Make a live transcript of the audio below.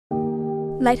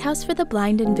LightHouse for the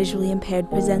Blind and Visually Impaired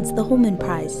presents the Holman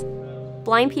Prize.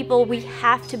 Blind people, we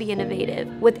have to be innovative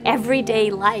with everyday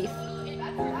life.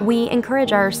 We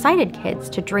encourage our sighted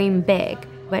kids to dream big,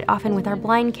 but often with our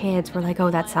blind kids, we're like, oh,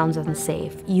 that sounds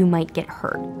unsafe. You might get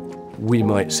hurt. We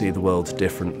might see the world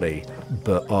differently,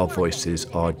 but our voices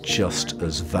are just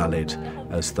as valid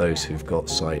as those who've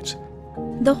got sight.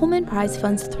 The Holman Prize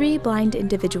funds 3 blind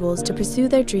individuals to pursue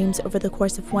their dreams over the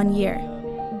course of 1 year.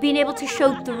 Being able to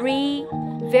show 3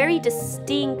 very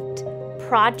distinct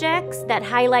projects that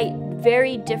highlight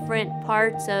very different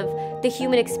parts of the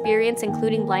human experience,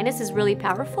 including blindness, is really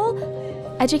powerful.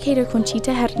 Educator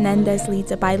Conchita Hernández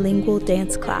leads a bilingual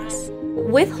dance class.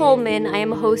 With Holman, I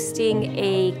am hosting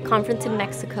a conference in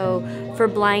Mexico for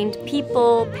blind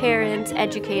people, parents,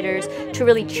 educators, to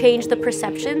really change the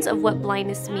perceptions of what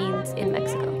blindness means in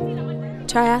Mexico.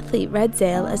 Triathlete Red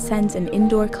Szell ascends an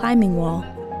indoor climbing wall.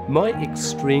 My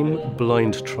extreme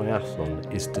blind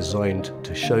triathlon is designed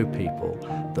to show people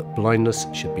that blindness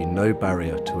should be no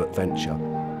barrier to adventure.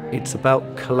 It's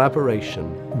about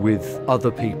collaboration with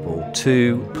other people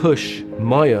to push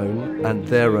my own and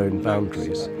their own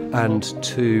boundaries and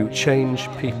to change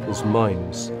people's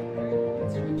minds.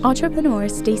 Entrepreneur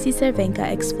Stacy Cervenka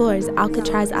explores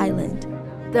Alcatraz Island.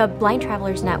 The Blind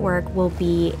Travelers Network will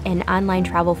be an online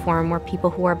travel forum where people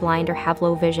who are blind or have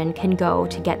low vision can go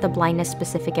to get the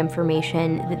blindness-specific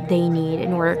information that they need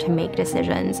in order to make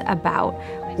decisions about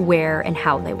where and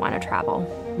how they want to travel.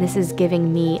 This is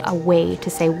giving me a way to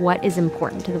say what is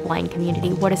important to the blind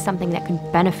community, what is something that can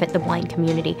benefit the blind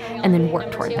community, and then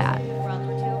work toward that.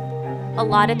 A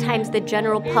lot of times the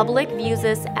general public views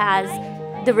us as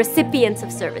the recipients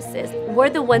of services.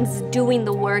 We're the ones doing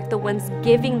the work, the ones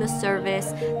giving the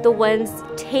service, the ones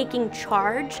taking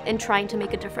charge and trying to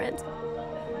make a difference.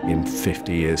 In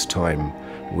 50 years' time,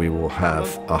 we will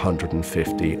have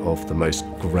 150 of the most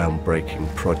groundbreaking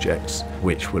projects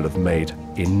which will have made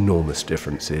enormous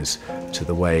differences to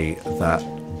the way that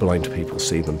blind people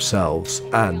see themselves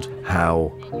and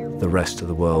how the rest of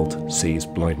the world sees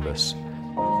blindness.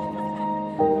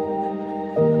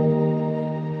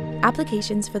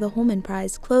 Applications for the Holman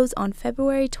Prize close on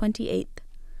February 28th.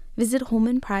 Visit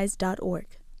holmanprize.org.